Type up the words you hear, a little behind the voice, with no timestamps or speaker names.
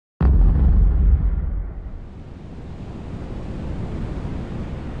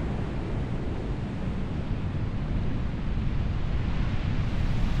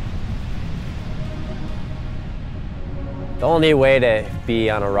The only way to be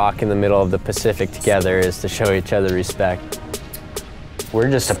on a rock in the middle of the Pacific together is to show each other respect.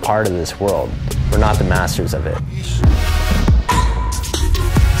 We're just a part of this world. We're not the masters of it.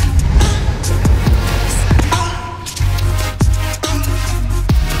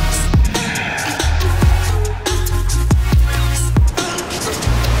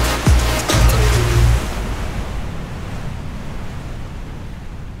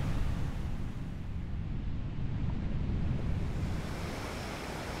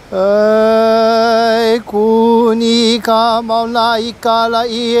 Kunika mauna ikala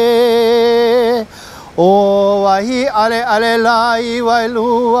ie o wahi ale ale lai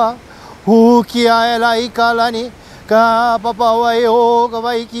wailua huki ai la ikala ni ka papa wai o ka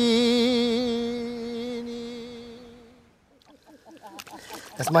waiki.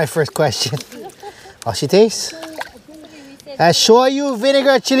 That's my first question. How she tastes? Shoyu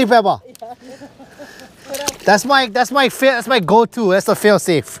vinegar chili pepper. That's my go-to. That's the fail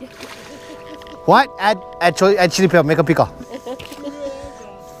safe. What? Add chili pepper. Make a pickle.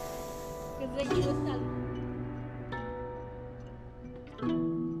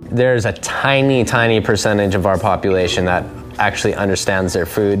 There's a tiny percentage of our population that actually understands their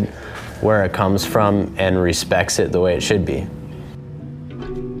food, where it comes from, and respects it the way it should be.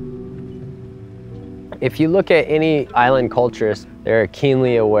 If you look at any island cultures, they're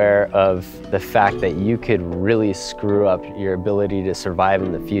keenly aware of the fact that you could really screw up your ability to survive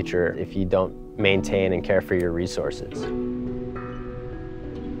in the future if you don't maintain and care for your resources.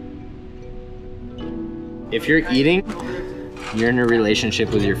 If you're eating, you're in a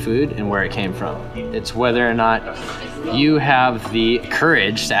relationship with your food and where it came from. It's whether or not you have the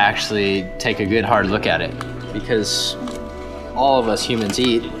courage to actually take a good hard look at it, because all of us humans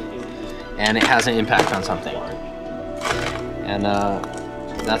eat and it has an impact on something. And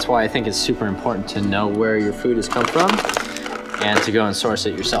that's why I think it's super important to know where your food has come from and to go and source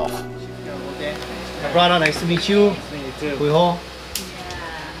it yourself. Brother, nice to meet you. Me too. Kuiho.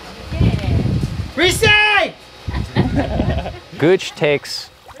 Reset! Gooch takes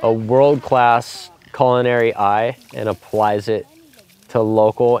a world-class culinary eye and applies it to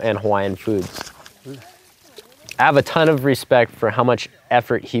local and Hawaiian foods. I have a ton of respect for how much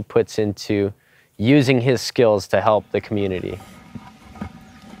effort he puts into using his skills to help the community.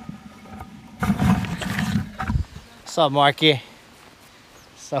 What's up, Marky?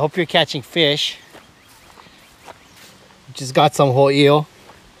 So I hope you're catching fish. Just got some ho'io.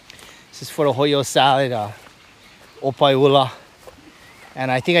 This is for the ho'io salad, opaiula.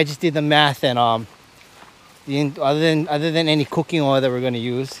 And I think I just did the math, and other than any cooking oil that we're gonna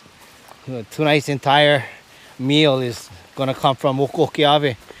use, tonight's entire meal is gonna come from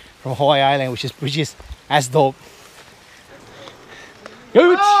Okiawe, from Hawaii Island, which is as dope.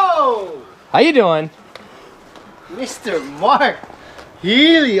 Gooch! Oh! How you doing? Mr. Mark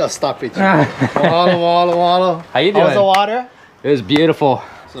Healey. Oh, stop it. Walo. How you doing? How was the water? It was beautiful.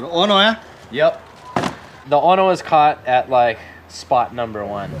 So the ono, eh? Yep. The ono was caught at like spot number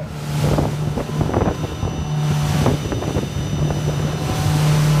 1.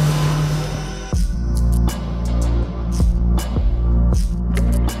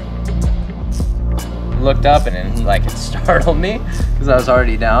 Looked up and it startled me because I was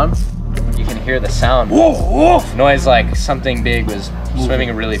already down. You can hear the sound. Whoa, whoa. Noise like something big was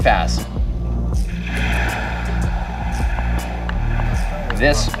swimming really fast.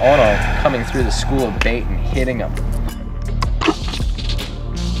 This ono coming through the school of bait and hitting him.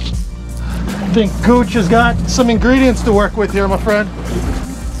 I think Gooch has got some ingredients to work with here, my friend.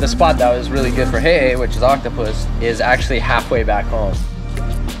 The spot that was really good for He'e, which is octopus, is actually halfway back home.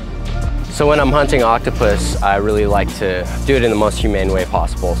 So when I'm hunting octopus, I really like to do it in the most humane way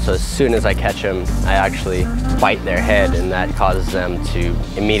possible. So as soon as I catch them, I actually bite their head, and that causes them to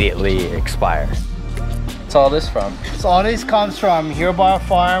immediately expire. What's all this from? So all this comes from Hirabar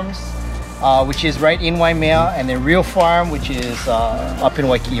Farms, which is right in Waimea, and then Real Farm, which is up in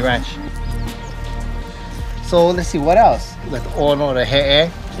Waikiki Ranch. So let's see, what else? We got the ono, the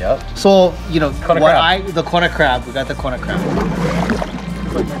he'e. Yep. So, the kona crab. We got the kona crab.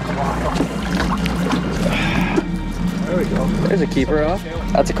 There we go. There's a keeper off.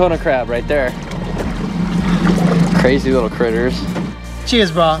 That's a kona crab right there. Crazy little critters.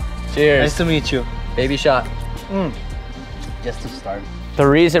 Cheers, bro. Cheers. Nice to meet you. Baby shot. Just to start. The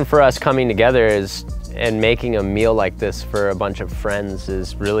reason for us coming together and making a meal like this for a bunch of friends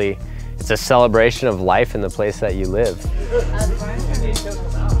is really, it's a celebration of life in the place that you live.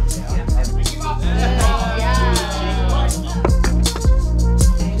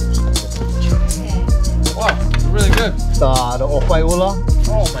 Wow, it's really good. The opaiula.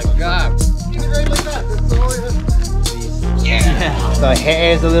 Oh my god. Yeah. The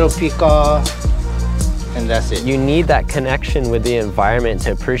hair is a little pick off, and that's it. You need that connection with the environment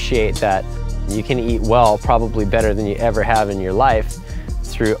to appreciate that you can eat well, probably better than you ever have in your life,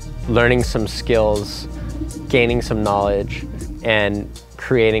 through learning some skills, gaining some knowledge, and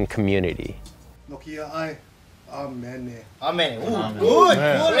creating community. Amen. Amen. Ooh,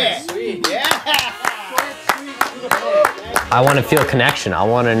 good. Sweet. Yeah. I want to feel connection. I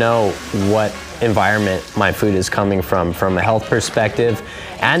want to know what environment my food is coming from a health perspective,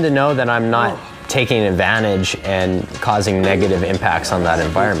 and to know that I'm not taking advantage and causing negative impacts on that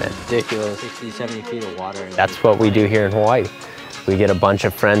environment. Ridiculous. 60, 70 feet of water. That's what we do here in Hawaii. We get a bunch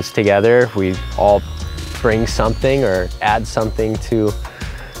of friends together, we all bring something or add something to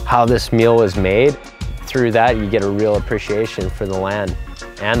how this meal was made. Through that, you get a real appreciation for the land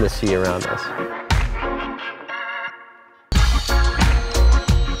and the sea around us.